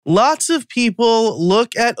Lots of people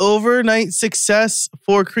look at overnight success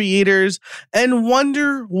for creators and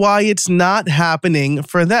wonder why it's not happening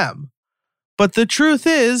for them. But the truth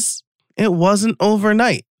is, it wasn't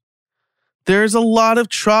overnight. There's a lot of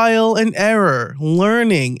trial and error,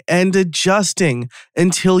 learning and adjusting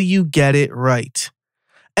until you get it right.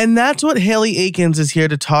 And that's what Hayley Akins is here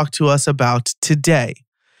to talk to us about today.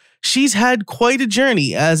 She's had quite a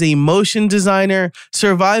journey as a motion designer,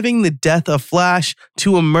 surviving the death of Flash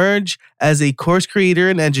to emerge as a course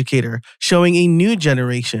creator and educator, showing a new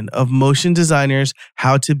generation of motion designers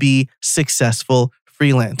how to be successful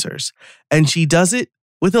freelancers. And she does it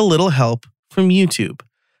with a little help from YouTube.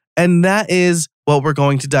 And that is what we're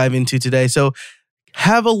going to dive into today. So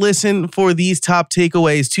have a listen for these top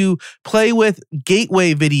takeaways to play with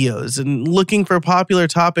gateway videos and looking for popular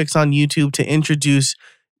topics on YouTube to introduce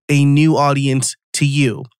a new audience to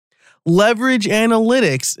you. Leverage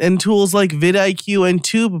analytics and tools like vidIQ and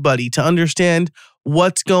TubeBuddy to understand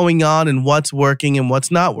what's going on and what's working and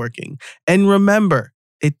what's not working. And remember,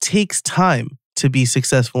 it takes time to be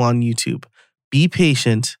successful on YouTube. Be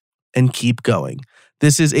patient and keep going.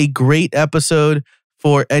 This is a great episode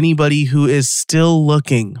for anybody who is still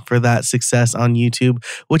looking for that success on YouTube,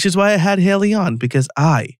 which is why I had Hayley on, because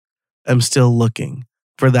I am still looking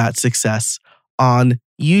for that success on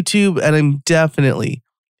YouTube, and I'm definitely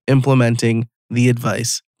implementing the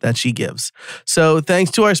advice that she gives. So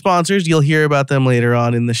thanks to our sponsors. You'll hear about them later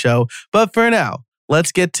on in the show. But for now,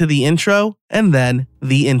 let's get to the intro and then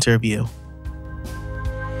the interview.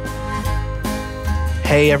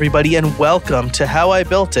 Hey everybody, and welcome to How I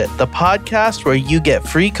Built It, the podcast where you get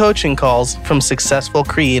free coaching calls from successful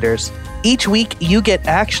creators. Each week, you get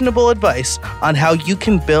actionable advice on how you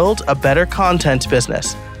can build a better content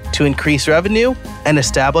business to increase revenue and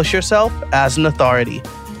establish yourself as an authority.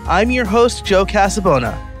 I'm your host, Joe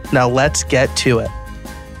Casabona. Now let's get to it.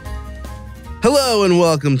 Hello and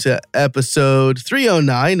welcome to episode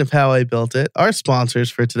 309 of How I Built It. Our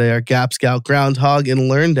sponsors for today are Gap Scout, Groundhog, and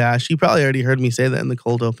LearnDash. You probably already heard me say that in the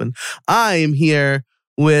cold open. I am here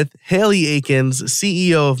with Hayley Akins,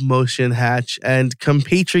 CEO of Motion Hatch and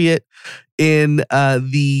compatriot in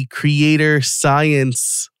the Creator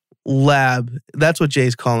Science Lab. That's what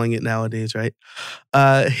Jay's calling it nowadays, right?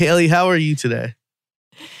 Hayley, how are you today?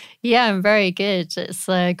 Yeah, I'm very good. It's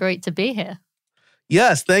great to be here.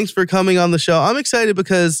 Yes, thanks for coming on the show. I'm excited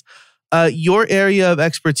because your area of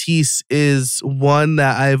expertise is one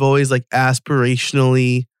that I've always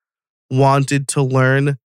aspirationally wanted to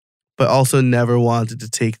learn, but also never wanted to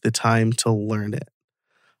take the time to learn it.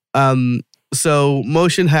 So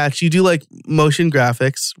Motion Hatch, you do motion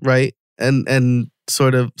graphics, right? And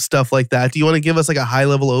sort of stuff like that. Do you want to give us a high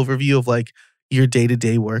level overview of your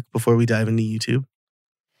day-to-day work before we dive into YouTube?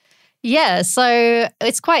 Yeah, so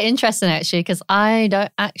it's quite interesting actually because I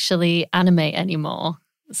don't actually animate anymore.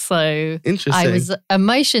 So I was a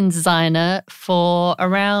motion designer for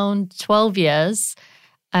around 12 years.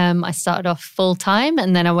 I started off full-time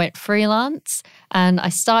and then I went freelance, and I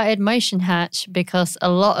started Motion Hatch because a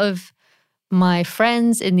lot of my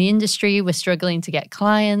friends in the industry were struggling to get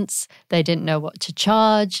clients. They didn't know what to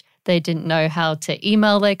charge. They didn't know how to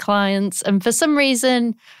email their clients. And for some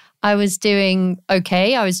reason, I was doing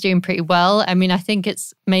okay. I was doing pretty well. I mean, I think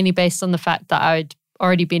it's mainly based on the fact that I'd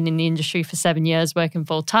already been in the industry for 7 years working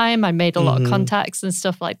full time. I made a lot of contacts and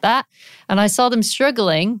stuff like that. And I saw them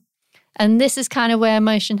struggling. And this is kind of where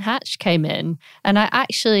Motion Hatch came in. And I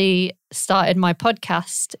actually started my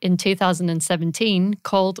podcast in 2017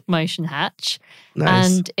 called Motion Hatch.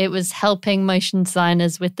 Nice. And it was helping motion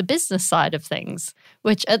designers with the business side of things,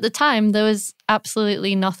 which at the time there was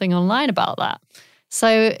absolutely nothing online about that.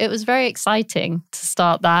 So it was very exciting to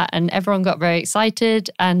start that, and everyone got very excited.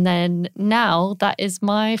 And then now that is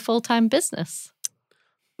my full-time business.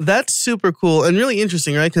 That's super cool and really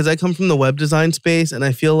interesting, right? Because I come from the web design space, and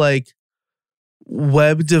I feel like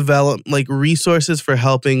resources for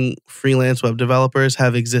helping freelance web developers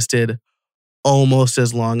have existed almost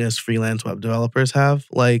as long as freelance web developers have.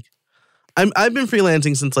 I've been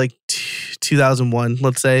freelancing since 2001.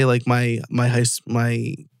 Let's say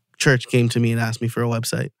my church came to me and asked me for a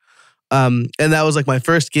website, and that was my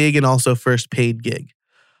first gig and also first paid gig.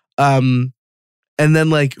 And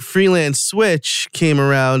then Freelance Switch came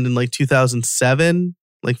around in 2007,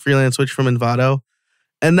 Freelance Switch from Envato.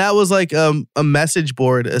 And that was a message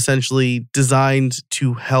board essentially designed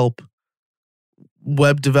to help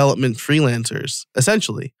web development freelancers,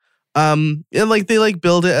 essentially. And they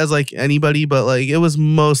build it as anybody, but it was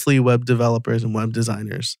mostly web developers and web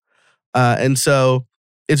designers. And so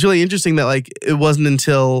it's really interesting that it wasn't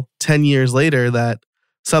until 10 years later that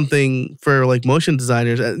something for like motion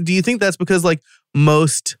designers. Do you think that's because like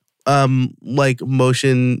most like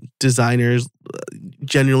motion designers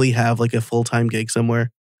generally have like a full-time gig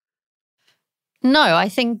somewhere? No, I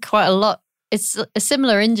think quite a lot. It's a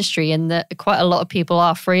similar industry in that quite a lot of people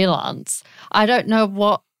are freelance. I don't know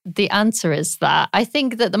what the answer is there. I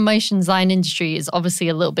think that the motion design industry is obviously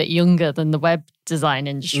a little bit younger than the web design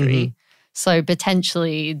industry. Mm-hmm. So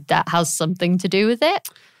potentially that has something to do with it.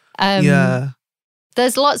 Yeah. There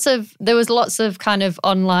was lots of kind of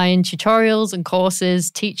online tutorials and courses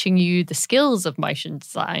teaching you the skills of motion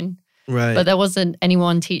design. Right. But there wasn't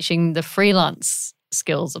anyone teaching the freelance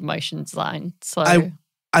skills of motion design. So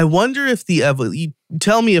I wonder if you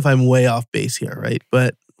tell me if I'm way off base here, right?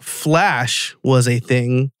 But Flash was a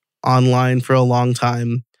thing online for a long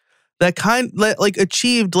time that like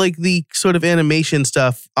achieved like the sort of animation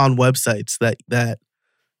stuff on websites that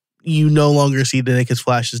you no longer see today because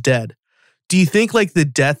Flash is dead. Do you think like the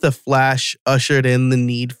death of Flash ushered in the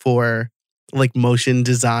need for like motion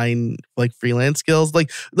design, like freelance skills?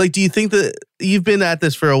 Like do you think that you've been at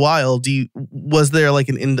this for a while? Was there like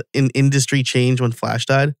an industry change when Flash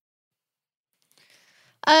died?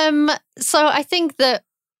 So I think that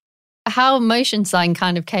how motion design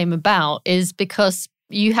kind of came about is because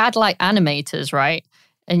you had like animators, right?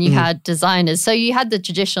 And you had designers. So you had the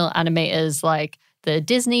traditional animators like the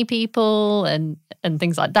Disney people and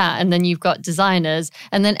things like that. And then you've got designers.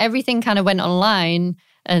 And then everything kind of went online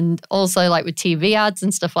and also like with TV ads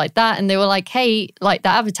and stuff like that. And they were like, hey, like the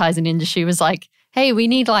advertising industry was like, hey, we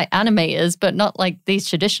need like animators, but not like these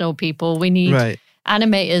traditional people. We need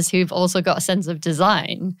animators who've also got a sense of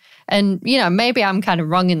design. And, you know, maybe I'm kind of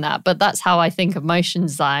wrong in that, but that's how I think of motion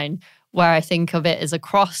design, where I think of it as a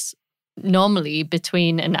cross normally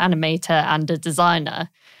between an animator and a designer.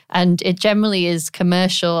 And it generally is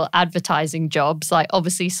commercial advertising jobs. Like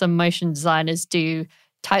obviously some motion designers do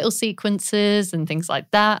title sequences and things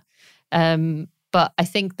like that. But I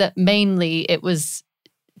think that mainly it was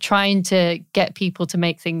trying to get people to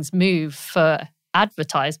make things move for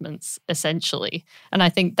advertisements, essentially. And I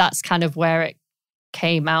think that's kind of where it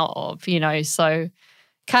came out of, you know. So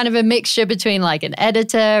kind of a mixture between like an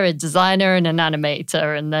editor, a designer, and an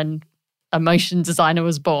animator. And then a motion designer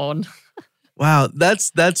was born. Wow,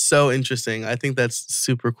 that's so interesting. I think that's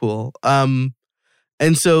super cool. And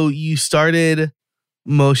so you started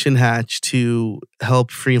Motion Hatch to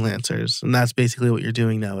help freelancers, and that's basically what you're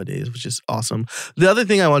doing nowadays, which is awesome. The other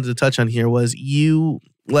thing I wanted to touch on here was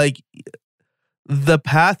the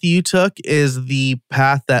path you took is the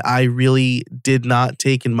path that I really did not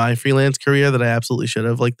take in my freelance career that I absolutely should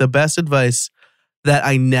have. Like the best advice that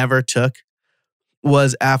I never took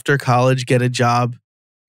was after college, get a job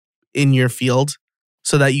in your field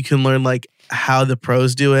so that you can learn like how the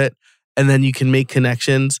pros do it and then you can make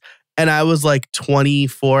connections. And I was like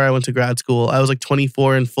 24. I went to grad school. I was like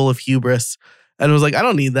 24 and full of hubris and was like, I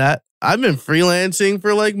don't need that. I've been freelancing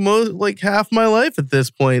for like half my life at this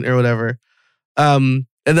point or whatever. And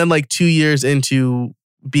then like 2 years into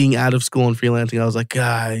being out of school and freelancing, I was like,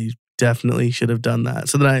 I definitely should have done that.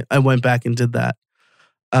 So then I went back and did that.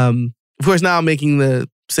 Of course, now I'm making the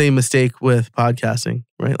same mistake with podcasting,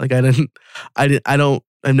 right? Like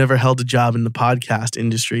I've never held a job in the podcast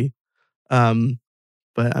industry.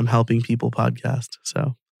 But I'm helping people podcast.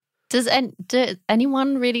 So does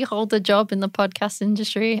anyone really hold a job in the podcast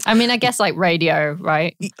industry? I mean, I guess like radio,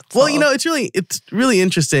 right? Well, you know, it's really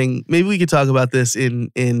interesting. Maybe we could talk about this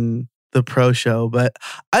in the pro show, but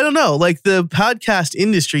I don't know. Like the podcast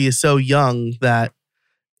industry is so young that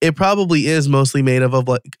it probably is mostly made up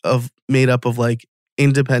of like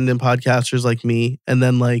independent podcasters like me, and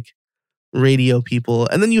then like radio people,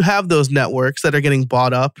 and then you have those networks that are getting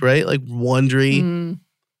bought up, right? Like Wondery,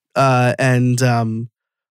 and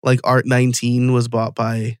like Art19 was bought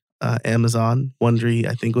by Amazon. Wondery,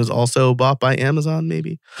 I think, was also bought by Amazon.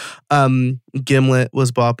 Maybe Gimlet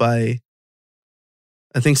was bought by,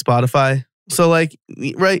 I think, Spotify. So like,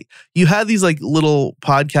 right, you have these like little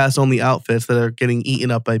podcast only outfits that are getting eaten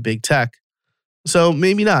up by big tech. So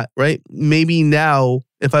maybe not, right? Maybe now,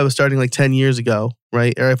 if I was starting like 10 years ago,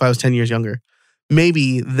 right? Or if I was 10 years younger,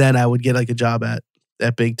 maybe then I would get like a job at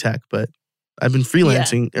big tech. But I've been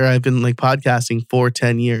freelancing or I've been like podcasting for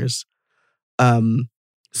 10 years.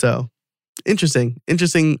 So interesting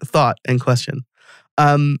thought and question.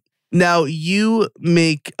 Now you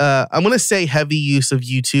make, I'm going to say heavy use of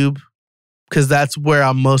YouTube because that's where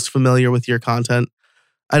I'm most familiar with your content.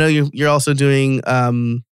 I know you're also doing,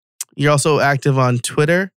 you're also active on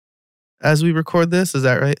Twitter as we record this. Is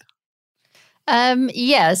that right?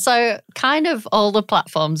 Yeah. So kind of all the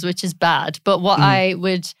platforms, which is bad. But what I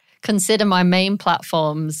would consider my main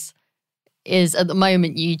platforms is at the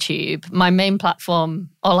moment YouTube. My main platform,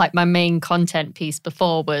 or like my main content piece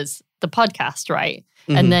before, was the podcast, right?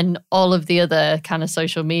 Mm-hmm. And then all of the other kind of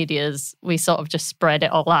social medias, we sort of just spread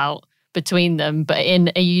it all out between them, but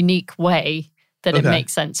in a unique way that it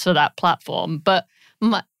makes sense for that platform. But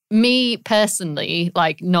me personally,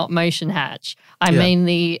 like not Motion Hatch, I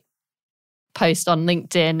mainly post on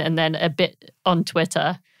LinkedIn and then a bit on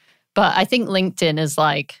Twitter. But I think LinkedIn is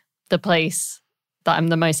like the place that I'm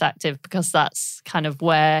the most active because that's kind of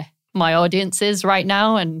where my audience is right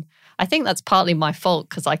now. And I think that's partly my fault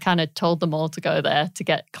because I kind of told them all to go there to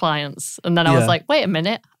get clients. And then I was like, wait a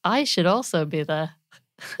minute, I should also be there.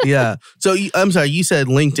 Yeah. So I'm sorry, you said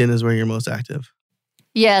LinkedIn is where you're most active.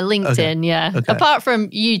 Yeah, LinkedIn, Okay. Apart from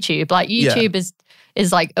YouTube, like YouTube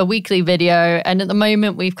is like a weekly video. And at the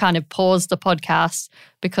moment, we've kind of paused the podcast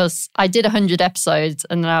because I did 100 episodes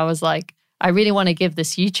and then I was like, I really want to give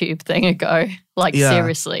this YouTube thing a go, like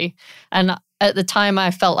seriously. And at the time,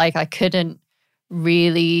 I felt like I couldn't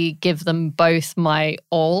really give them both my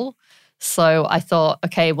all. So I thought,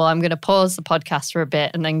 okay, well, I'm going to pause the podcast for a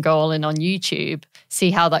bit and then go all in on YouTube,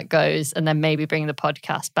 see how that goes, and then maybe bring the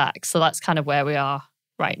podcast back. So that's kind of where we are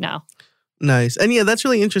right now. Nice. And yeah, that's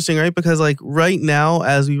really interesting, right? Because like right now,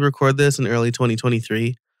 as we record this in early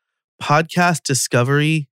 2023, podcast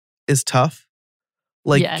discovery is tough.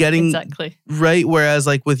 Like getting right. Whereas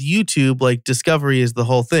like with YouTube, like discovery is the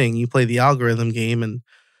whole thing. You play the algorithm game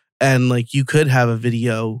and like you could have a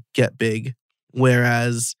video get big.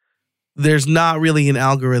 Whereas there's not really an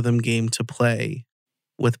algorithm game to play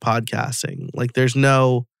with podcasting. Like there's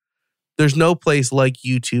no place like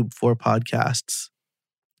YouTube for podcasts,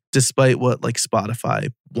 despite what like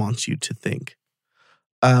Spotify wants you to think.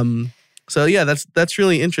 So yeah, that's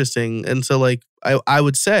really interesting. And so like I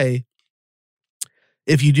would say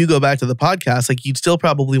if you do go back to the podcast, like you'd still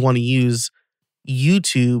probably want to use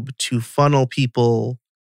YouTube to funnel people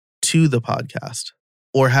to the podcast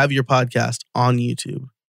or have your podcast on YouTube.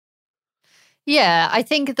 Yeah, I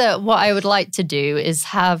think that what I would like to do is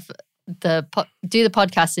have do the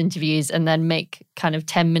podcast interviews and then make kind of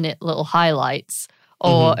 10-minute little highlights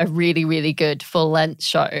or a really, really good full-length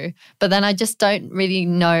show. But then I just don't really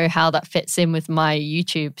know how that fits in with my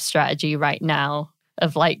YouTube strategy right now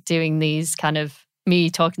of like doing these kind of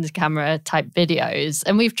me talking to camera type videos.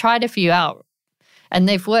 And we've tried a few out and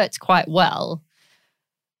they've worked quite well.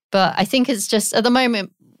 But I think it's just at the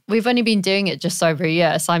moment, we've only been doing it just over a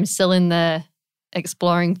year. So I'm still in the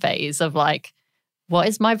exploring phase of like, what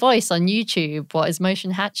is my voice on YouTube? What is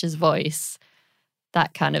Motion Hatch's voice?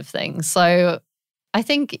 That kind of thing. So I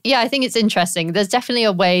think it's interesting. There's definitely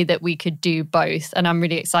a way that we could do both. And I'm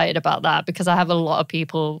really excited about that because I have a lot of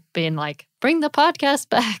people being like, bring the podcast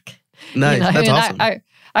back. Nice. That's awesome.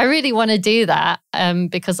 I really want to do that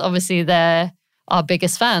because obviously they're our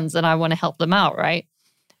biggest fans and I want to help them out, right?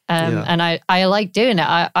 And I like doing it.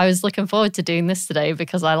 I was looking forward to doing this today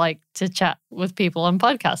because I like to chat with people on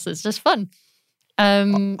podcasts. It's just fun.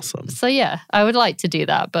 Awesome. So yeah, I would like to do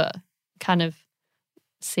that, but kind of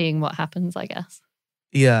seeing what happens, I guess.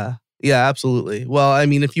 Yeah, absolutely. Well, I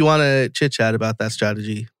mean, if you want to chit chat about that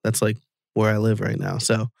strategy, that's like where I live right now.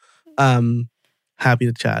 So happy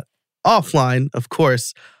to chat. Offline, of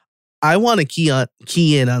course, I want to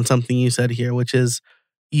key in on something you said here, which is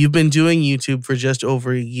you've been doing YouTube for just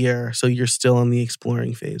over a year, so you're still in the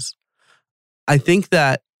exploring phase. I think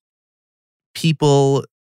that people,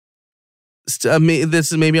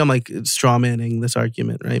 this is maybe I'm like straw manning this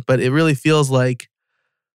argument, right? But it really feels like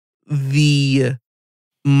the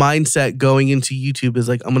mindset going into YouTube is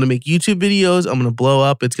like, I'm going to make YouTube videos, I'm going to blow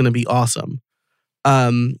up, it's going to be awesome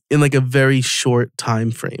in like a very short time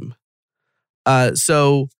frame.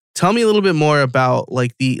 So tell me a little bit more about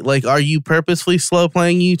like are you purposefully slow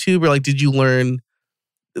playing YouTube or like did you learn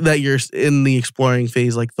that you're in the exploring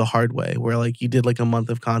phase like the hard way where like you did like a month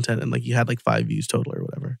of content and like you had like 5 views total or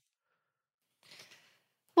whatever?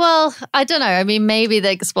 Well, I don't know. I mean, maybe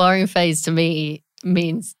the exploring phase to me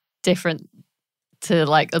means different to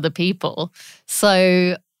like other people.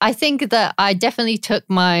 So I think that I definitely took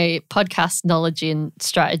my podcast knowledge and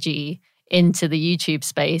strategy into the YouTube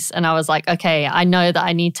space. And I was like, okay, I know that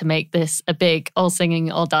I need to make this a big all singing,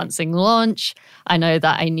 all dancing launch. I know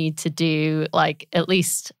that I need to do like at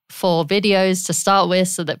least 4 videos to start with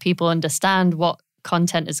so that people understand what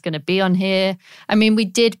content is going to be on here. I mean, we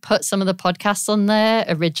did put some of the podcasts on there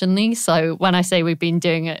originally. So when I say we've been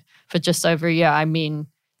doing it for just over a year, I mean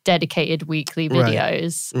dedicated weekly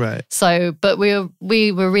videos. Right. So, but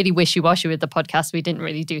we were really wishy-washy with the podcast. We didn't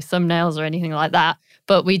really do thumbnails or anything like that.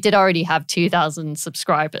 But we did already have 2,000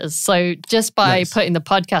 subscribers. So just by putting the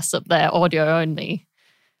podcast up there, audio only,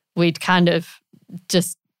 we'd kind of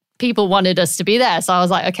just people wanted us to be there. So I was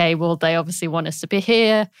like, okay, well, they obviously want us to be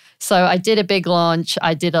here. So I did a big launch.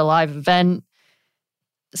 I did a live event.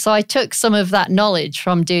 So I took some of that knowledge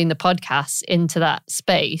from doing the podcast into that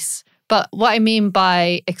space. But what I mean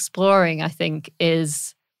by exploring, I think,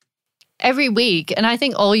 is every week, and I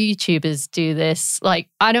think all YouTubers do this, like,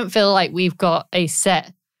 I don't feel like we've got a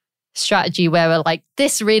set strategy where we're like,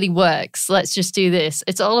 this really works, let's just do this.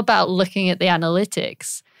 It's all about looking at the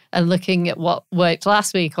analytics and looking at what worked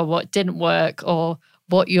last week or what didn't work or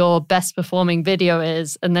what your best performing video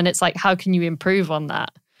is. And then it's like, how can you improve on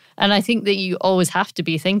that? And I think that you always have to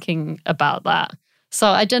be thinking about that. So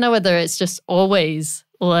I don't know whether it's just always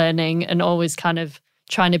learning and always kind of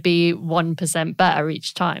trying to be 1% better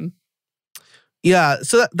each time. Yeah,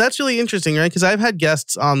 so that's really interesting, right? Because I've had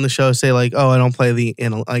guests on the show say like, oh, I don't play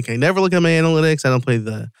I never look at my analytics. I don't play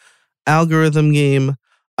the algorithm game.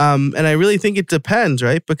 And I really think it depends,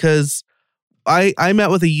 right? Because I met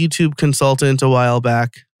with a YouTube consultant a while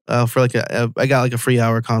back for like I got like a free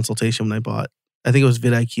hour consultation when I bought, I think it was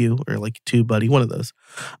vidIQ or like TubeBuddy, one of those.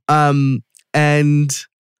 And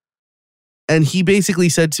he basically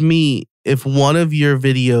said to me, if one of your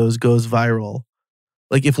videos goes viral,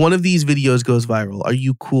 like if one of these videos goes viral, are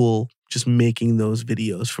you cool just making those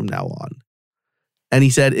videos from now on? And he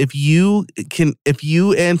said, if you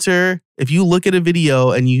look at a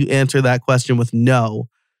video and you answer that question with no,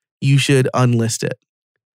 you should unlist it.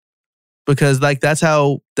 Because like that's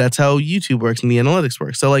how YouTube works and the analytics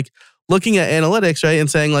work. So like looking at analytics, right,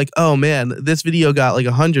 and saying like, oh man, this video got like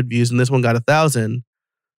 100 views and this one got 1,000,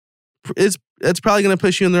 it's probably going to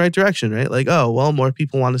push you in the right direction, right? Like, oh, well, more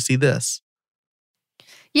people want to see this.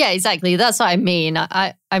 Yeah, exactly. That's what I mean.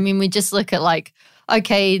 I mean, we just look at like,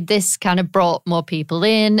 okay, this kind of brought more people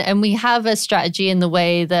in, and we have a strategy in the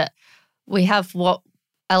way that we have what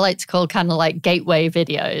I like to call kind of like gateway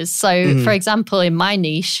videos. So, for example, in my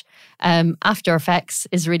niche, After Effects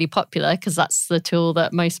is really popular because that's the tool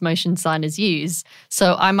that most motion designers use.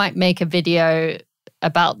 So I might make a video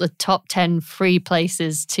about the top 10 free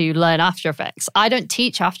places to learn After Effects. I don't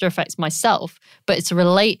teach After Effects myself, but it's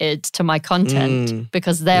related to my content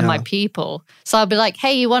because they're my people. So I'll be like,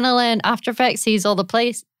 hey, you want to learn After Effects? Here's all the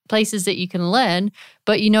places that you can learn.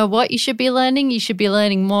 But you know what you should be learning? You should be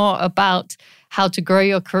learning more about how to grow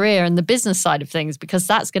your career and the business side of things, because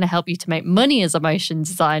that's going to help you to make money as a motion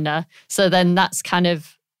designer. So then that's kind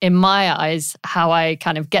of, in my eyes, how I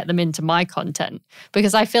kind of get them into my content.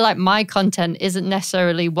 Because I feel like my content isn't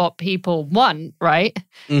necessarily what people want, right?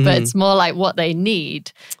 But it's more like what they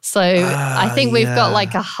need. So I think we've got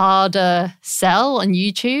like a harder sell on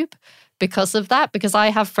YouTube because of that. Because I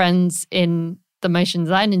have friends in the motion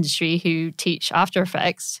design industry who teach After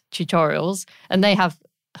Effects tutorials, and they have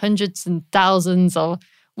hundreds and thousands, or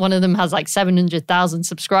one of them has like 700,000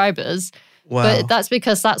 subscribers. Wow. But that's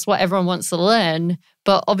because that's what everyone wants to learn.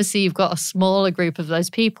 But obviously you've got a smaller group of those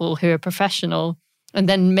people who are professional, and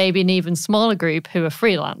then maybe an even smaller group who are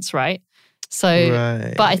freelance, right?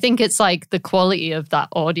 So, But I think it's like the quality of that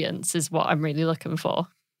audience is what I'm really looking for.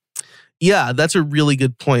 Yeah, that's a really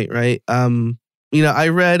good point, right? I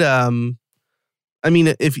read, I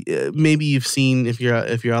mean, if maybe you've seen, if you're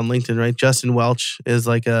on LinkedIn, right? Justin Welch is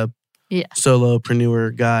like a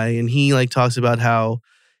solopreneur guy, and he like talks about how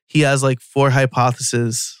he has like 4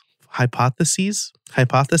 hypotheses.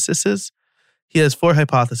 He has 4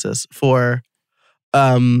 hypotheses for,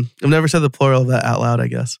 I've never said the plural of that out loud, I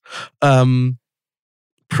guess.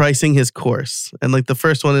 Pricing his course. And like the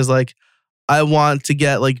first one is like, I want to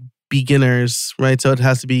get like beginners, right? So it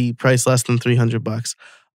has to be priced less than $300.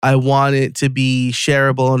 I want it to be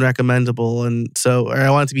shareable and recommendable. Or I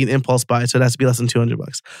want it to be an impulse buy, so it has to be less than $200.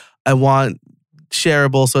 I want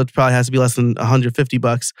shareable, so it probably has to be less than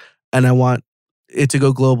 $150. And I want it to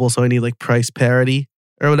go global, so I need like price parity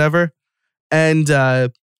or whatever. And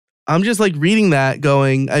I'm just like reading that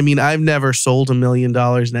going, I mean, I've never sold $1 million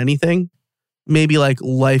in anything. Maybe like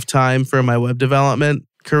lifetime for my web development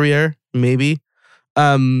career, maybe.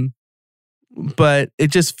 But it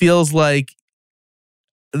just feels like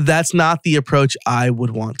that's not the approach I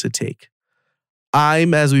would want to take.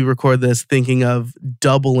 I'm, as we record this, thinking of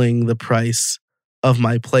doubling the price of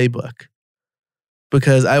my playbook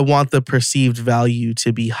because I want the perceived value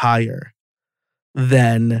to be higher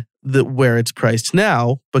than where it's priced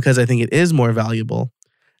now, because I think it is more valuable.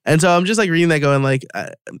 And so I'm just like reading that going like,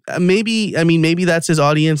 maybe that's his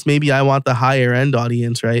audience. Maybe I want the higher end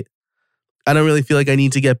audience, right? I don't really feel like I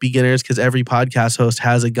need to get beginners because every podcast host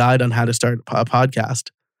has a guide on how to start a podcast.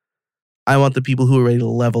 I want the people who are ready to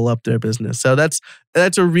level up their business. So that's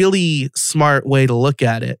a really smart way to look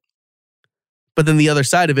at it. But then the other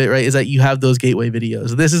side of it, right, is that you have those gateway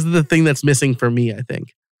videos. This is the thing that's missing for me, I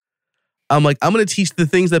think. I'm like, I'm going to teach the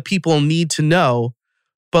things that people need to know.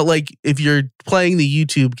 But like, if you're playing the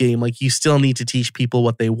YouTube game, like you still need to teach people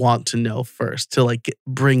what they want to know first to like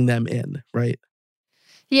bring them in, right?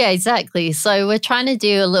 Yeah, exactly. So we're trying to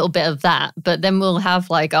do a little bit of that, but then we'll have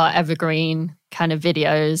like our evergreen kind of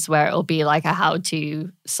videos where it'll be like a how-to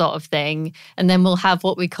sort of thing. And then we'll have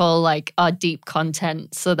what we call like our deep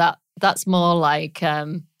content. So that's more like,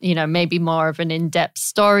 maybe more of an in-depth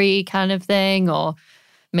story kind of thing, or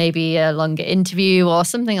maybe a longer interview or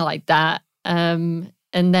something like that. And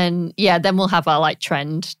then we'll have our like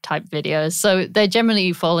trend type videos. So they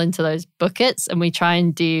generally fall into those buckets, and we try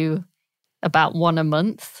and do about one a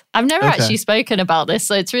month. I've never actually spoken about this,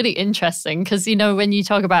 so it's really interesting because, when you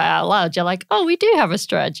talk about it out loud, you're like, oh, we do have a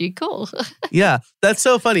strategy. Cool. Yeah, that's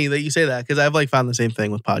so funny that you say that because I've like found the same thing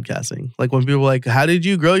with podcasting. Like when people are like, how did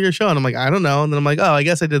you grow your show? And I'm like, I don't know. And then I'm like, oh, I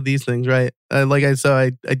guess I did these things, right? I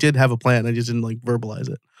did have a plan. I just didn't like verbalize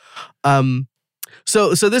it.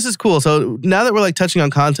 So this is cool. So now that we're like touching on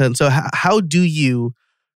content, so how do you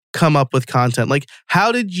come up with content? Like,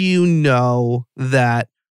 how did you know that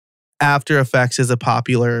After Effects is a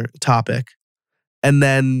popular topic? And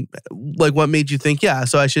then like what made you think,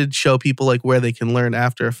 so I should show people like where they can learn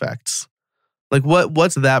After Effects? Like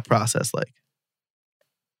what's that process like?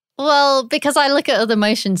 Well, because I look at other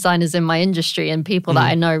motion designers in my industry and people that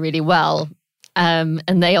I know really well, and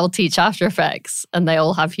they all teach After Effects and they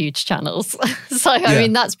all have huge channels. So, I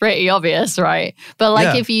mean, that's pretty obvious, right? But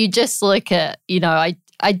like if you just look at,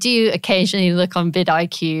 I do occasionally look on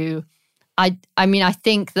vidIQ. I mean, I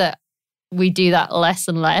think that we do that less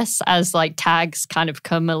and less as like tags kind of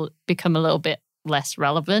become a little bit less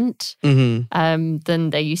relevant than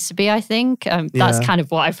they used to be, I think. That's kind of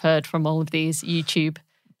what I've heard from all of these YouTube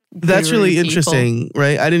That's really interesting,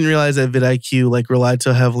 right? I didn't realize that vidIQ like relied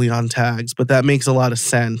so heavily on tags, but that makes a lot of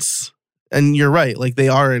sense. And you're right, like they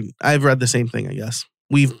are, I've read the same thing, I guess.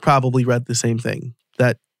 We've probably read the same thing,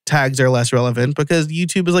 that tags are less relevant because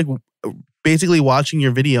YouTube is like basically watching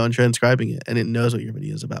your video and transcribing it, and it knows what your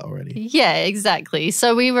video is about already. Yeah, exactly.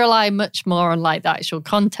 So we rely much more on like the actual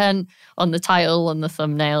content, on the title, on the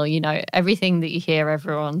thumbnail, everything that you hear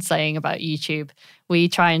everyone saying about YouTube. We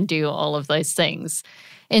try and do all of those things.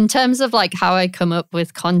 In terms of like how I come up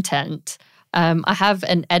with content, I have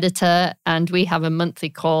an editor and we have a monthly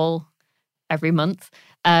call every month.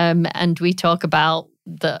 And we talk about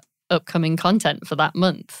the upcoming content for that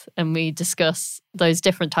month. And we discuss those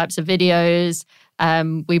different types of videos.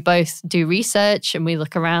 We both do research and we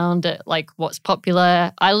look around at like what's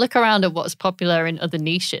popular. I look around at what's popular in other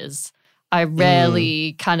niches. I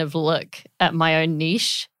rarely kind of look at my own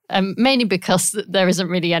niche, mainly because there isn't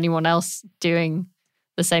really anyone else doing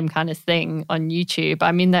the same kind of thing on YouTube.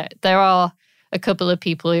 I mean, there are a couple of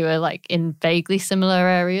people who are like in vaguely similar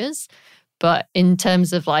areas, but in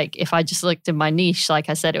terms of like, if I just looked in my niche, like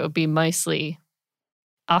I said, it would be mostly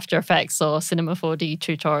After Effects or Cinema 4D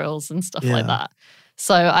tutorials and stuff like that.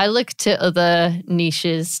 So I look to other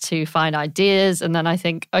niches to find ideas, and then I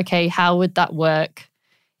think, okay, how would that work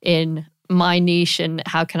in my niche, and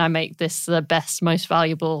how can I make this the best, most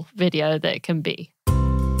valuable video that it can be?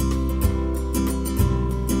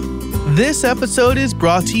 This episode is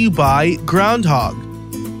brought to you by Groundhog.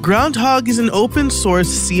 Groundhog is an open source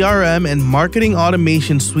CRM and marketing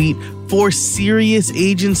automation suite for serious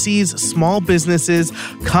agencies, small businesses,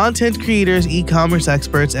 content creators, e-commerce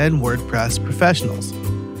experts, and WordPress professionals.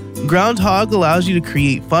 Groundhog allows you to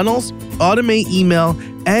create funnels, automate email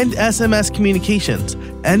and SMS communications,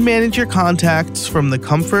 and manage your contacts from the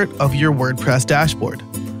comfort of your WordPress dashboard.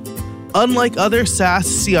 Unlike other SaaS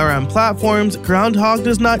CRM platforms, Groundhog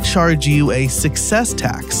does not charge you a success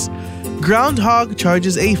tax. Groundhog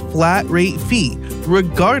charges a flat rate fee,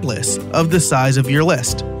 regardless of the size of your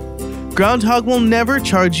list. Groundhog will never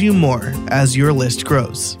charge you more as your list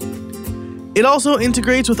grows. It also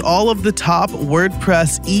integrates with all of the top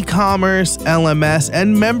WordPress e-commerce, LMS,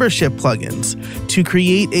 and membership plugins to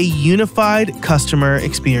create a unified customer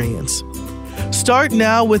experience. Start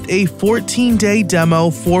now with a 14-day demo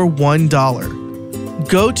for $1.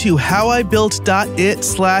 Go to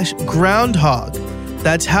howibuilt.it/groundhog.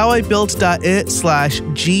 That's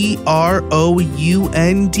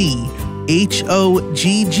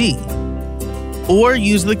howibuilt.it/GROUNDHOGG. Or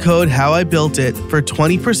use the code HowIBuiltIt for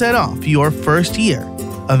 20% off your first year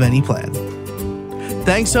of any plan.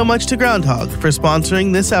 Thanks so much to Groundhog for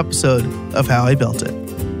sponsoring this episode of How I Built It.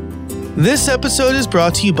 This episode is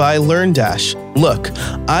brought to you by LearnDash. Look,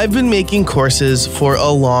 I've been making courses for a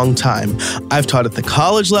long time. I've taught at the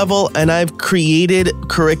college level, and I've created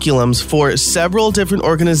curriculums for several different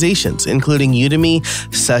organizations, including Udemy,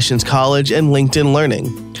 Sessions College, and LinkedIn Learning.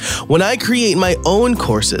 When I create my own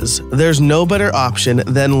courses, there's no better option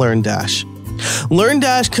than LearnDash.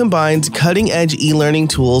 LearnDash combines cutting-edge e-learning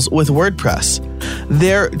tools with WordPress.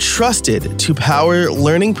 They're trusted to power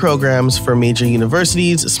learning programs for major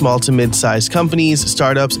universities, small to mid-sized companies,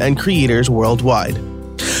 startups, and creators worldwide.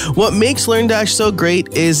 What makes LearnDash so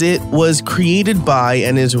great is it was created by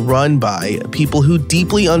and is run by people who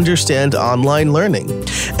deeply understand online learning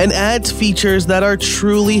and adds features that are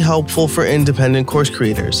truly helpful for independent course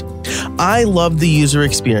creators. I love the user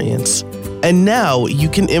experience. And now you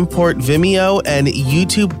can import Vimeo and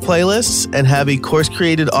YouTube playlists and have a course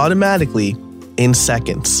created automatically in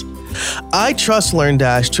seconds. I trust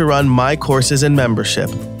LearnDash to run my courses and membership,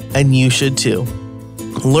 and you should too.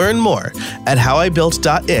 Learn more at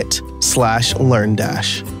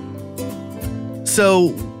howibuilt.it/LearnDash. So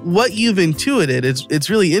what you've intuited, it's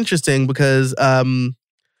really interesting because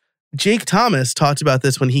Jake Thomas talked about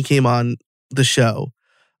this when he came on the show.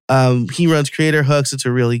 He runs Creator Hooks. It's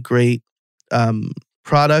a really great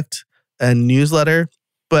product and newsletter,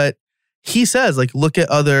 but he says look at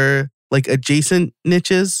other adjacent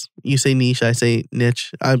niches. You say niche, I say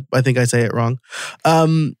niche. I think I say it wrong.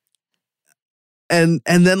 And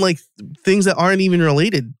then things that aren't even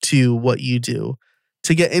related to what you do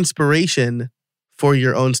to get inspiration for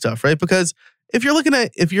your own stuff, right? Because if you're looking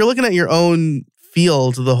at your own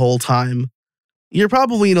field the whole time, you're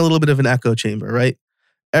probably in a little bit of an echo chamber, right?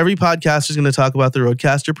 Every podcaster is going to talk about the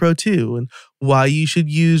Rodecaster Pro 2 and why you should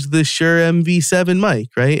use the Shure MV7 mic,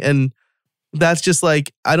 right? And that's just I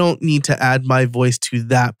don't need to add my voice to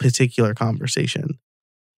that particular conversation.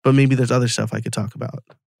 But maybe there's other stuff I could talk about.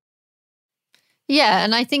 Yeah,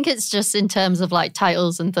 and I think it's just in terms of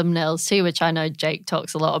titles and thumbnails too, which I know Jake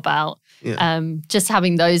talks a lot about. Yeah. Just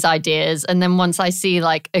having those ideas. And then once I see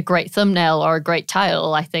a great thumbnail or a great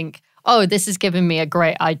title, I think, oh, this is giving me a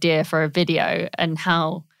great idea for a video and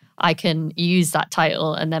how I can use that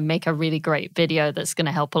title and then make a really great video that's going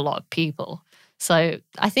to help a lot of people. So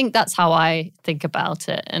I think that's how I think about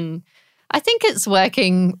it. And I think it's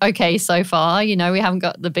working okay so far. We haven't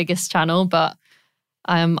got the biggest channel, but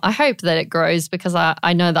I hope that it grows because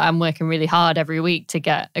I know that I'm working really hard every week to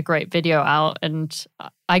get a great video out, and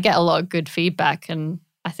I get a lot of good feedback, and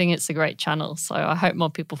I think it's a great channel. So I hope more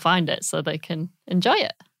people find it so they can enjoy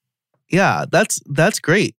it. Yeah, that's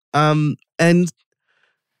great. And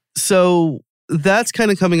so that's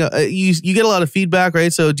kind of coming up. You get a lot of feedback,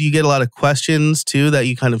 right? So do you get a lot of questions too that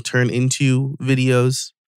you kind of turn into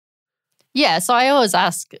videos? Yeah, so I always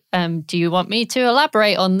ask, do you want me to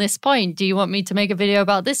elaborate on this point? Do you want me to make a video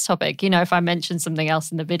about this topic? If I mention something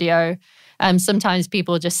else in the video, sometimes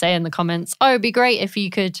people just say in the comments, oh, it'd be great if you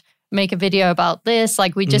could make a video about this.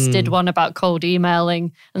 We just did one about cold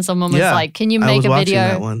emailing, and someone was like, can you make a video? I was watching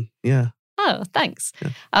that one. Yeah. Oh, thanks.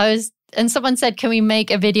 Yeah. And someone said, can we make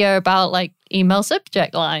a video about email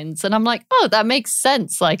subject lines? And I'm like, oh, that makes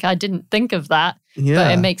sense. I didn't think of that,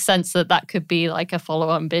 but it makes sense that could be a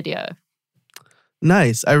follow-on video.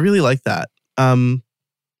 Nice. I really like that.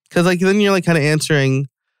 Because then you're kind of answering,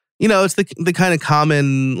 it's the kind of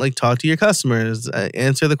common, talk to your customers,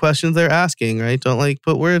 answer the questions they're asking, right? Don't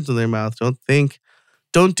put words in their mouth. Don't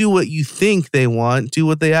do what you think they want. Do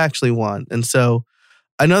what they actually want. And so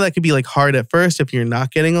I know that could be hard at first if you're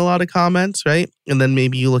not getting a lot of comments, right? And then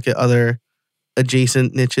maybe you look at other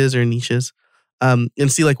adjacent niches or niches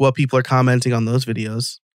and see what people are commenting on those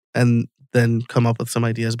videos and then come up with some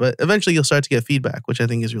ideas. But eventually you'll start to get feedback, which I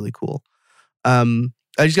think is really cool. I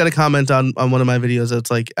just got a comment on one of my videos that's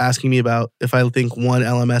asking me about if I think one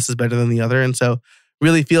LMS is better than the other. And so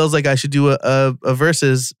really feels like I should do a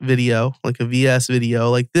versus video, a VS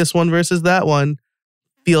video, this one versus that one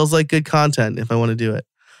feels like good content if I want to do it.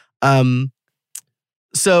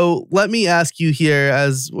 So let me ask you here,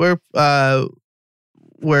 as we're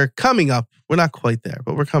coming up, we're not quite there,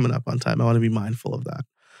 but we're coming up on time. I want to be mindful of that.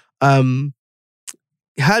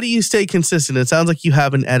 How do you stay consistent? It sounds like you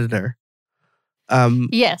have an editor.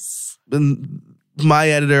 Yes. My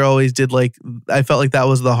editor always did I felt like that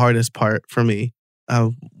was the hardest part for me.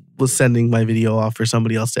 Was sending my video off for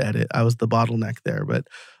somebody else to edit. I was the bottleneck there. But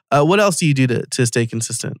what else do you do to stay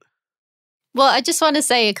consistent? Well, I just want to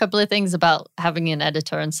say a couple of things about having an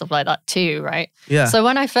editor and stuff like that too, right? Yeah. So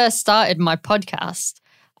when I first started my podcast,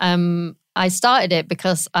 I started it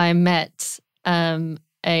because I met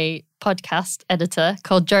a podcast editor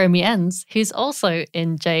called Jeremy Enns, who's also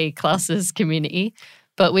in J Class's community,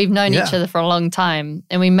 but we've known each other for a long time.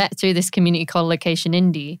 And we met through this community called Location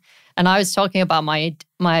Indie. And I was talking about my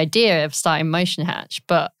idea of starting Motion Hatch.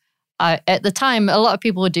 But at the time, a lot of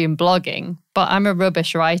people were doing blogging, but I'm a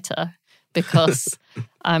rubbish writer because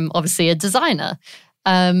I'm obviously a designer.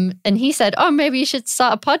 And he said, oh, maybe you should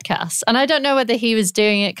start a podcast. And I don't know whether he was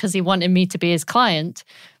doing it because he wanted me to be his client,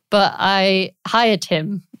 but I hired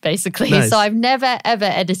him basically. Nice. So I've never, ever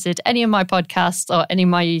edited any of my podcasts or any of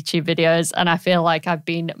my YouTube videos. And I feel like I've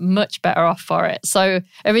been much better off for it. So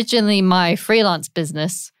originally my freelance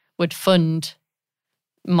business would fund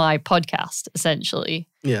my podcast essentially.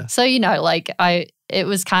 Yeah. So, it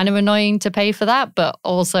was kind of annoying to pay for that, but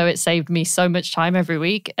also it saved me so much time every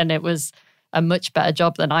week. And it was a much better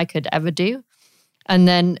job than I could ever do. And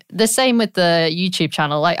then the same with the YouTube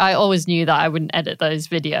channel. I always knew that I wouldn't edit those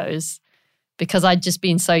videos because I'd just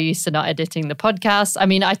been so used to not editing the podcast. I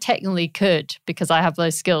mean, I technically could because I have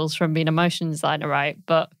those skills from being a motion designer, right?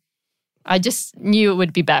 But I just knew it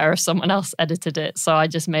would be better if someone else edited it. So I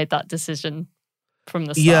just made that decision from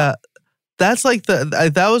the start. Yeah, that's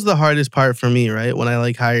that was the hardest part for me, right? When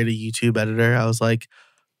I hired a YouTube editor, I was like,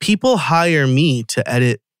 people hire me to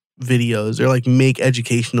edit videos or make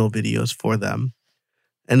educational videos for them.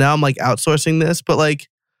 And now I'm outsourcing this, but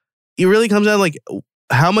it really comes down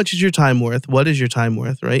how much is your time worth? What is your time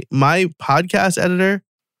worth, right? My podcast editor,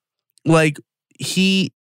 it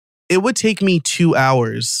would take me 2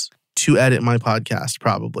 hours to edit my podcast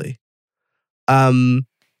probably. And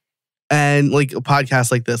a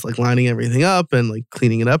podcast like this, lining everything up and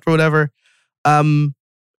cleaning it up or whatever.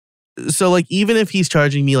 So even if he's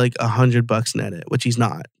charging me $100 an edit, which he's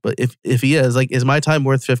not, but if he is my time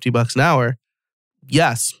worth $50 an hour?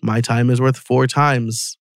 Yes, my time is worth 4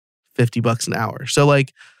 times $50 an hour. So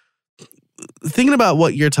thinking about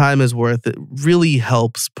what your time is worth, it really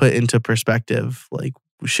helps put into perspective,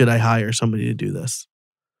 should I hire somebody to do this?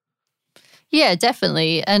 Yeah,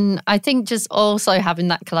 definitely. And I think just also having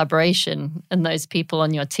that collaboration and those people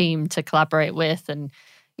on your team to collaborate with. And,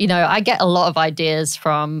 I get a lot of ideas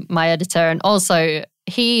from my editor. And also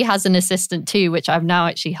he has an assistant too, which I've now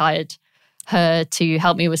actually hired her to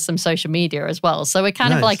help me with some social media as well. So we're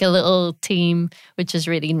kind of like a little team, which is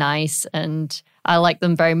really nice. And I like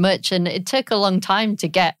them very much. And it took a long time to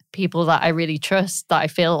get people that I really trust, that I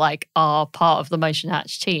feel like are part of the Motion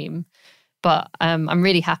Hatch team. But I'm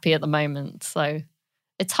really happy at the moment. So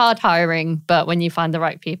it's hard hiring, but when you find the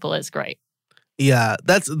right people, it's great. Yeah,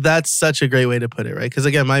 that's such a great way to put it, right? Because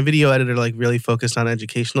again, my video editor really focused on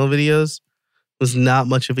educational videos, was not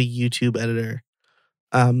much of a YouTube editor.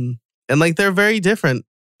 And they're very different.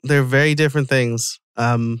 They're very different things,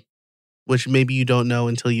 which maybe you don't know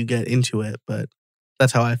until you get into it, but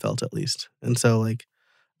that's how I felt at least. And so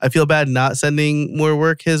I feel bad not sending more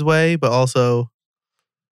work his way, but also,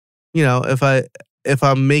 if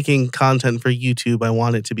I'm making content for YouTube, I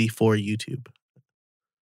want it to be for YouTube.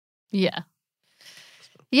 Yeah.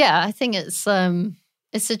 Yeah, I think it's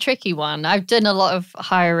a tricky one. I've done a lot of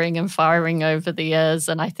hiring and firing over the years,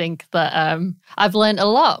 and I think that I've learned a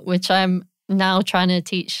lot, which I'm now trying to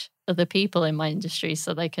teach other people in my industry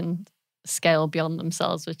so they can scale beyond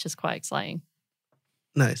themselves, which is quite exciting.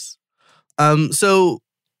 Nice. So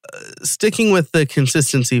sticking with the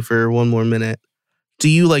consistency for one more minute, do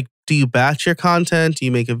you batch your content? Do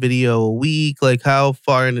you make a video a week? How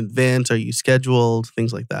far in advance are you scheduled?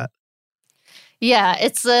 Things like that. Yeah,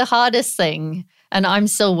 it's the hardest thing, and I'm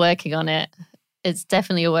still working on it. It's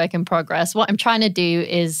definitely a work in progress. What I'm trying to do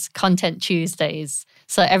is Content Tuesdays.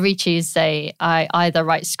 So every Tuesday, I either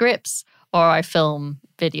write scripts or I film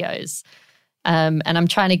videos. And I'm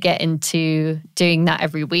trying to get into doing that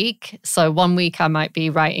every week. So one week I might be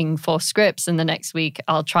writing 4 scripts, and the next week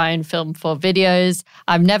I'll try and film 4 videos.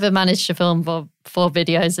 I've never managed to film 4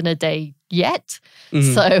 videos in a day yet.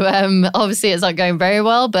 Mm-hmm. So obviously it's not going very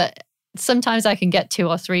well, but sometimes I can get 2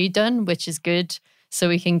 or 3 done, which is good. So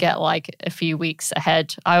we can get a few weeks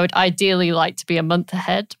ahead. I would ideally like to be a month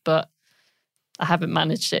ahead, but I haven't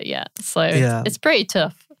managed it yet. So It's pretty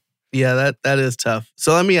tough. Yeah, that is tough.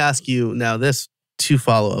 So let me ask you now 2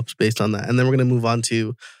 follow-ups based on that. And then we're going to move on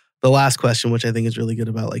to the last question, which I think is really good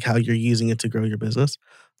about how you're using it to grow your business.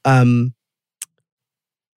 Do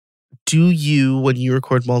you, when you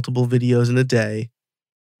record multiple videos in a day,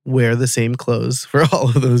 wear the same clothes for all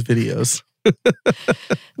of those videos?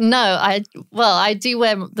 No, I do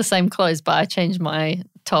wear the same clothes, but I change my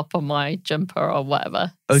top or my jumper or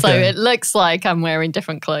whatever. Okay. So it looks like I'm wearing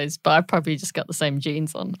different clothes, but I probably just got the same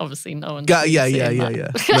jeans on. Obviously, no one. Yeah.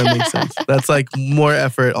 That makes sense. That's more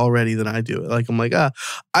effort already than I do it. I'm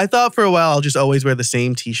I thought for a while I'll just always wear the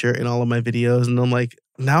same t-shirt in all of my videos, and I'm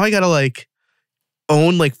now I gotta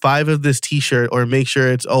own 5 of this t-shirt or make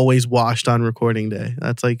sure it's always washed on recording day.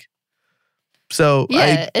 That's So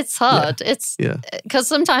it's hard. It's because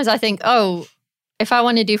sometimes I think, if I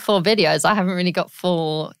want to do 4 videos, I haven't really got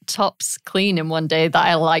 4 tops clean in one day that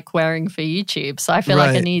I like wearing for YouTube. So I feel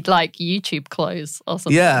like I need like YouTube clothes or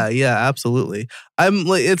something. Yeah, absolutely.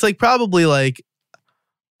 It's like probably like,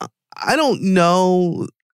 I don't know,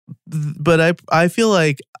 but I feel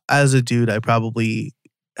like as a dude, I probably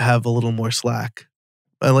have a little more slack.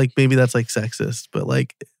 Like maybe that's like sexist, but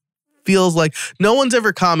like feels like no one's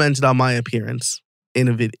ever commented on my appearance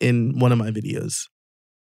in one of my videos.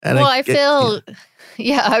 And I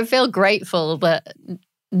feel grateful that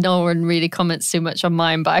no one really comments too much on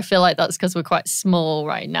mine, but I feel like that's because we're quite small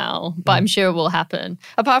right now. But I'm sure it will happen.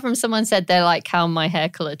 Apart from someone said they like how my hair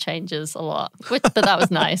color changes a lot, but that was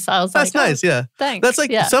nice. I was that's nice, yeah. Thanks. That's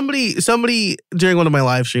like somebody during one of my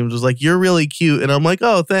live streams was like, "You're really cute," and I'm like,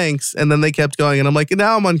 "Oh, thanks." And then they kept going, and I'm like,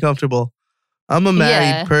 "Now I'm uncomfortable. I'm a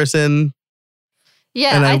married person."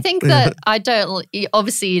 Yeah, I think that I don't.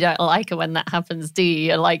 Obviously, you don't like it when that happens, do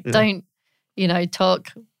you? Like, don't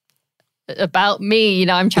talk about me.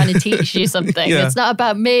 I'm trying to teach you something. It's not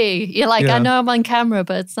about me. You're like, I know I'm on camera,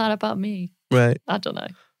 but it's not about me. Right. I don't know.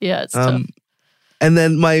 Yeah, it's tough. And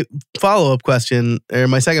then my follow-up question, or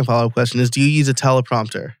my second follow-up question is, do you use a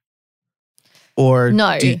teleprompter? Or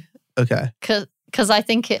no. Okay. Because I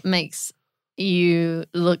think it makes you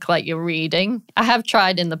look like you're reading. I have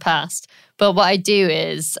tried in the past, but what I do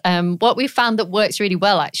is, what we found that works really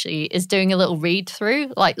well actually is doing a little read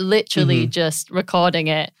through, like literally just recording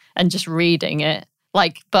it and just reading it,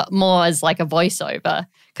 like, but more as like a voiceover.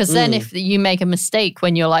 Because then if you make a mistake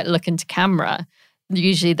when you're like looking to camera,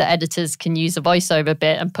 usually the editors can use a voiceover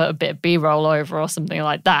bit and put a bit of B-roll over or something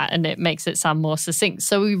like that, and it makes it sound more succinct.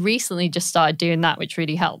 So we recently just started doing that, which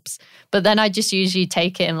really helps. But then I just usually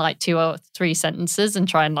take it in like 2 or 3 sentences and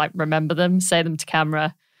try and like remember them, say them to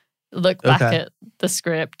camera, look back at the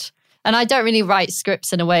script. And I don't really write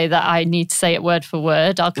scripts in a way that I need to say it word for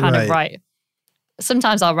word. I'll kind of write,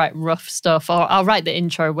 sometimes I'll write rough stuff, or I'll write the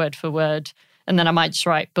intro word for word, and then I might just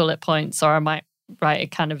write bullet points, or I might write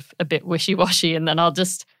it kind of a bit wishy-washy, and then I'll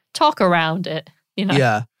just talk around it,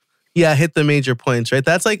 Yeah, hit the major points, right?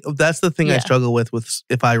 That's the thing I struggle with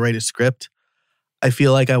if I write a script. I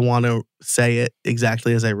feel like I want to say it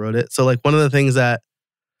exactly as I wrote it. So like one of the things that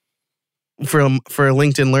for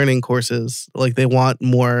LinkedIn learning courses, like they want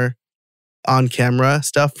more on-camera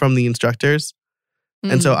stuff from the instructors.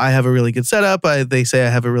 And so I have a really good setup. They say I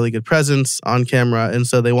have a really good presence on camera, and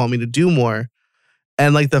so they want me to do more.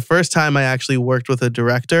 And like the first time I actually worked with a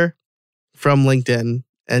director from LinkedIn,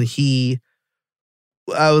 and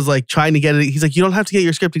I was like trying to get it. He's like, you don't have to get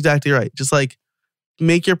your script exactly right. Just like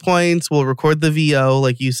make your points. We'll record the VO,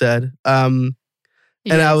 like you said. And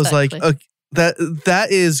I was like, okay, that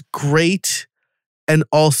is great. And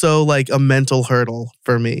also like a mental hurdle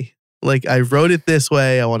for me. Like I wrote it this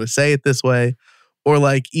way. I want to say it this way. Or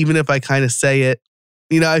like, even if I kind of say it,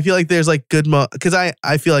 I feel like there's like good, because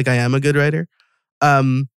I feel like I am a good writer.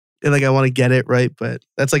 And like I want to get it right, but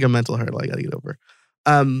that's like a mental hurdle I got to get over.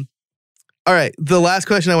 All right, the last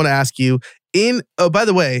question I want to ask you by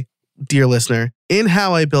the way, dear listener, in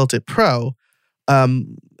How I Built It Pro,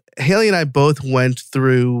 Hayley and I both went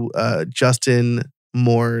through Justin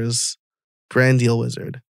Moore's Brand Deal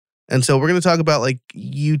Wizard. And so we're going to talk about like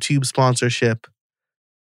YouTube sponsorship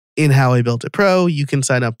in How I Built It Pro. You can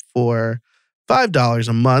sign up for $5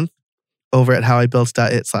 a month over at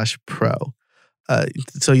howibuilt.it/pro.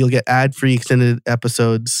 So you'll get ad-free extended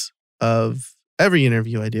episodes of every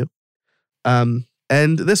interview I do. And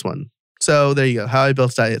this one. So there you go.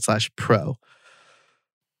 howibuilt.it/pro.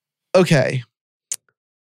 Okay.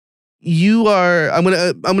 I'm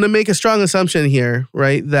gonna make a strong assumption here,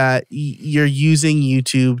 right? That you're using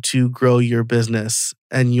YouTube to grow your business,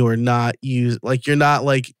 and you're not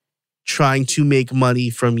trying to make money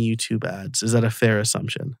from YouTube ads. Is that a fair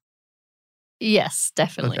assumption? Yes,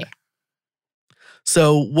 definitely. Okay.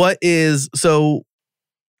 So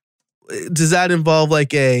does that involve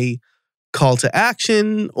like a call to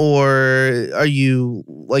action, or are you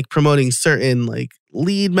like promoting certain like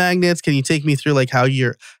lead magnets? Can you take me through like how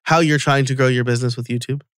you're trying to grow your business with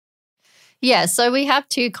YouTube? Yeah, so we have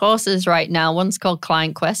 2 courses right now. One's called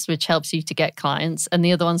Client Quest, which helps you to get clients, and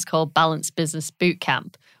the other one's called Balanced Business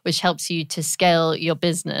Bootcamp, which helps you to scale your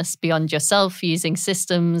business beyond yourself using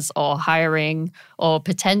systems or hiring or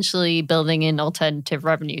potentially building in alternative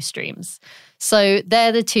revenue streams. So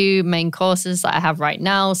they're the 2 main courses that I have right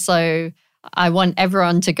now. So I want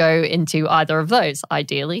everyone to go into either of those,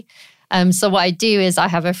 ideally. So what I do is I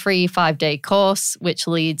have a free 5-day course, which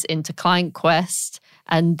leads into Client Quest.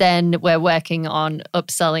 And then we're working on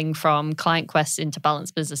upselling from Client Quest into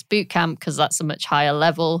Balanced Business Bootcamp because that's a much higher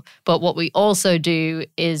level. But what we also do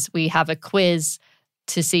is we have a quiz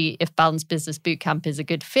to see if Balanced Business Bootcamp is a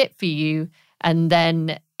good fit for you. And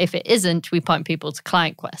then if it isn't, we point people to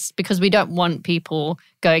Client Quest because we don't want people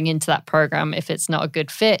going into that program if it's not a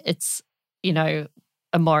good fit. It's, a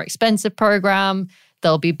more expensive program.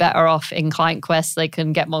 They'll be better off in Client Quest. They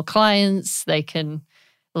can get more clients. They can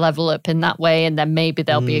level up in that way, and then maybe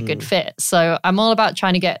they'll be a good fit. So I'm all about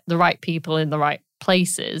trying to get the right people in the right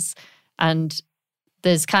places. And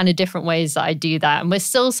there's kind of different ways that I do that. And we're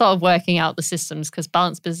still sort of working out the systems because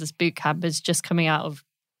Balanced Business Bootcamp is just coming out of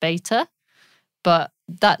beta. But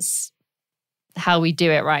that's how we do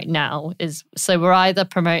it right now. So we're either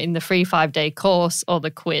promoting the free 5-day course or the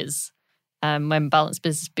quiz when Balanced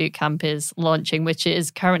Business Bootcamp is launching, which it is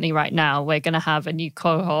currently right now. We're going to have a new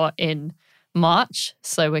cohort in March.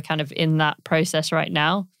 So we're kind of in that process right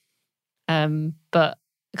now. But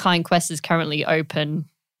Client Quest is currently open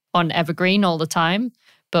on Evergreen all the time,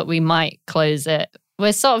 but we might close it.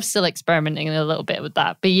 We're sort of still experimenting a little bit with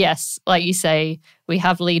that. But yes, like you say, we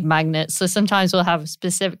have lead magnets. So sometimes we'll have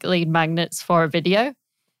specific lead magnets for a video.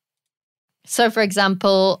 So for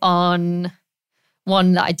example, on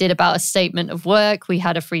one that I did about a statement of work, we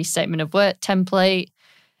had a free statement of work template.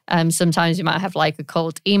 Sometimes you might have like a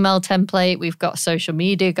cold email template. We've got social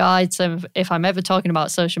media guide. So if I'm ever talking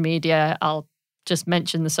about social media, I'll just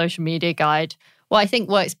mention the social media guide. What I think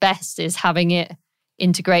works best is having it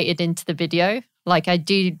integrated into the video. Like I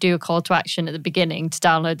do a call to action at the beginning to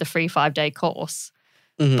download the free 5-day course.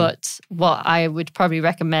 Mm-hmm. But what I would probably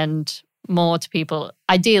recommend more to people,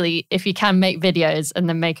 ideally, if you can make videos and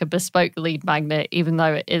then make a bespoke lead magnet, even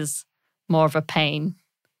though it is more of a pain,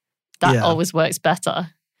 that always works better.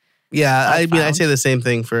 Yeah, I mean, I say the same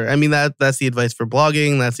thing that's the advice for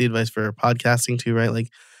blogging. That's the advice for podcasting too, right? Like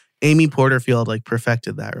Amy Porterfield, like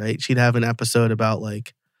perfected that, right? She'd have an episode about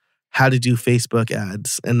like how to do Facebook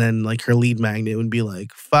ads. And then like her lead magnet would be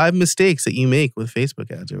like 5 mistakes that you make with Facebook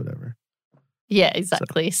ads or whatever. Yeah,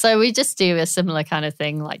 exactly. So we just do a similar kind of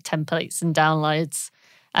thing like templates and downloads.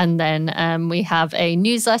 And then we have a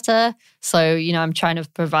newsletter. So, I'm trying to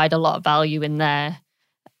provide a lot of value in there.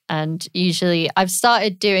 And usually I've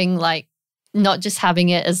started doing like, not just having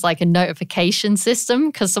it as like a notification system,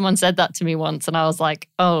 because someone said that to me once and I was like,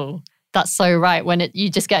 oh, that's so right. When you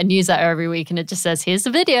just get a newsletter every week and it just says, here's the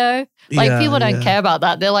video. Like people don't care about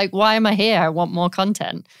that. They're like, why am I here? I want more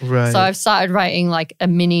content. Right. So I've started writing like a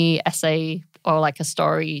mini essay or like a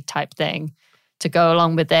story type thing to go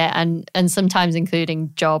along with it, and sometimes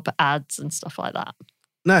including job ads and stuff like that.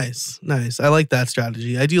 Nice. I like that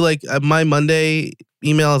strategy. I do like my Monday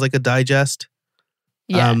email is like a digest.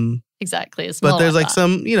 Yeah, exactly. It's but there's like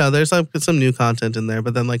some, there's like some new content in there.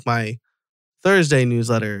 But then like my Thursday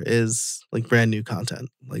newsletter is like brand new content,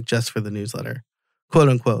 like just for the newsletter, quote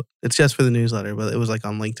unquote. It's just for the newsletter, but it was like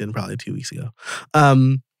on LinkedIn probably 2 weeks ago.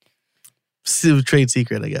 Trade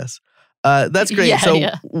secret, I guess. That's great.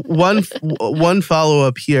 One follow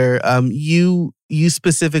up here. You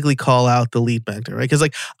specifically call out the lead magnet, right? Because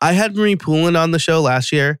like I had Marie Poulin on the show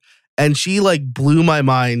last year, and she like blew my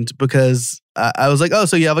mind because I was like, oh,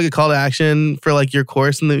 so you have like a call to action for like your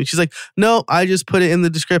course, and she's like, no, I just put it in the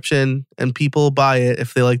description, and people buy it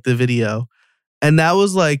if they like the video, and that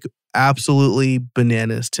was like absolutely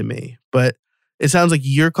bananas to me. But it sounds like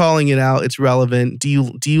you're calling it out. It's relevant. Do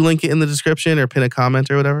you link it in the description or pin a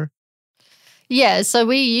comment or whatever? Yeah, so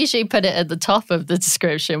we usually put it at the top of the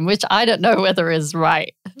description, which I don't know whether is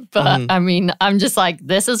right. But I mean, I'm just like,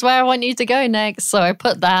 this is where I want you to go next. So I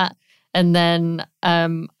put that, and then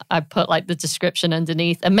I put like the description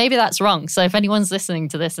underneath. And maybe that's wrong. So if anyone's listening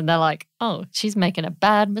to this and they're like, oh, she's making a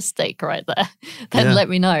bad mistake right there, then let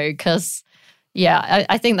me know. Because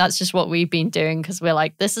I think that's just what we've been doing, because we're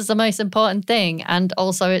like, this is the most important thing. And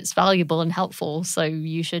also it's valuable and helpful. So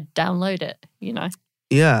you should download it,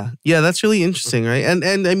 Yeah, that's really interesting, right?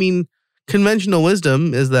 And I mean, conventional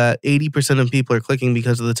wisdom is that 80% of people are clicking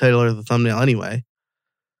because of the title or the thumbnail anyway.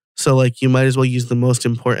 So like you might as well use the most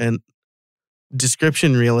important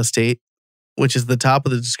description real estate, which is the top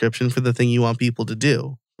of the description for the thing you want people to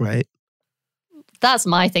do, right? That's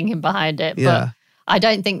my thinking behind it. But I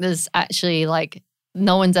don't think there's actually like,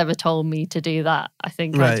 no one's ever told me to do that. I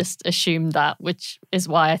think I just assumed that, which is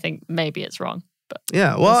why I think maybe it's wrong. But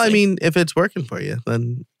well, I mean, if it's working for you,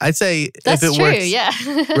 then I'd say that's if it true,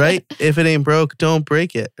 works, right? If it ain't broke, don't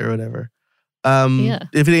break it or whatever.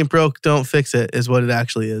 If it ain't broke, don't fix it is what it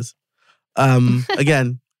actually is.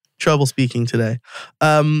 Again, trouble speaking today.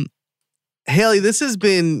 Hayley, this has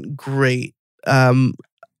been great. I'll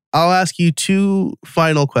ask you 2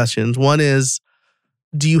 final questions. One is,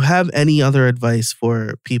 do you have any other advice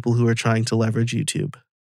for people who are trying to leverage YouTube?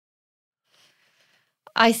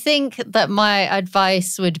 I think that my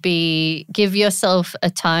advice would be give yourself a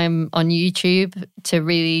time on YouTube to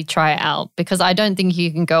really try it out, because I don't think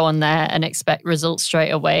you can go on there and expect results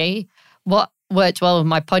straight away. What worked well with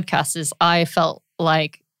my podcast is I felt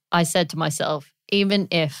like I said to myself, even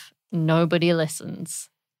if nobody listens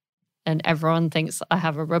and everyone thinks I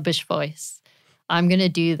have a rubbish voice, I'm going to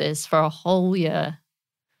do this for a whole year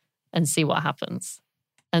and see what happens.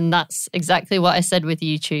 And that's exactly what I said with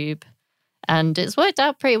YouTube. And it's worked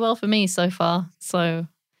out pretty well for me so far. So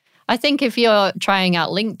I think if you're trying out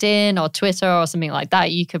LinkedIn or Twitter or something like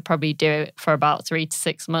that, you could probably do it for about 3 to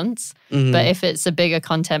 6 months. Mm-hmm. But if it's a bigger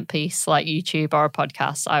content piece like YouTube or a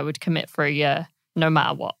podcast, I would commit for a year, no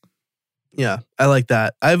matter what. Yeah, I like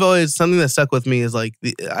that. Something that stuck with me is like,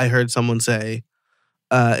 I heard someone say,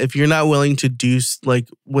 if you're not willing to do, like,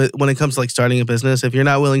 when it comes to like starting a business, if you're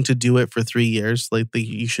not willing to do it for 3 years, like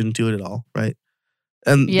you shouldn't do it at all, right?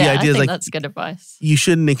 And yeah, the idea I think is like, that's good advice. You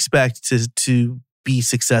shouldn't expect to be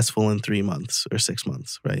successful in 3 months or 6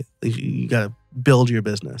 months, right? You got to build your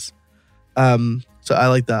business. So I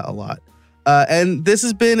like that a lot. And this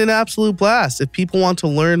has been an absolute blast. If people want to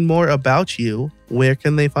learn more about you, where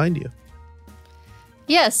can they find you?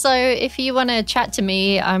 Yeah, so if you want to chat to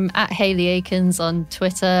me, I'm at Hayley Akins on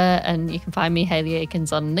Twitter, and you can find me Hayley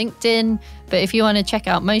Akins on LinkedIn. But if you want to check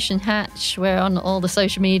out Motion Hatch, we're on all the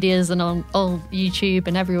social medias and on all YouTube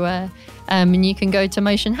and everywhere. And you can go to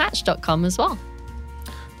motionhatch.com as well.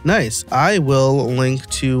 Nice. I will link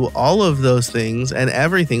to all of those things and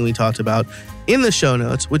everything we talked about in the show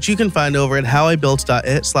notes, which you can find over at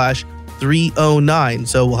howibuilt.it/309.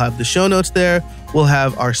 So we'll have the show notes there. We'll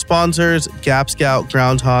have our sponsors, Gap Scout,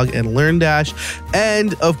 Groundhog, and LearnDash.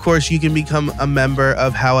 And of course, you can become a member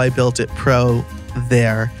of How I Built It Pro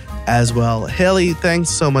there as well. Hayley, thanks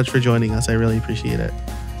so much for joining us. I really appreciate it.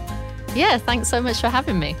 Yeah, thanks so much for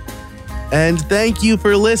having me. And thank you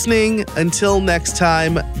for listening. Until next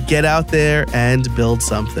time, get out there and build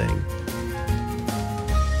something.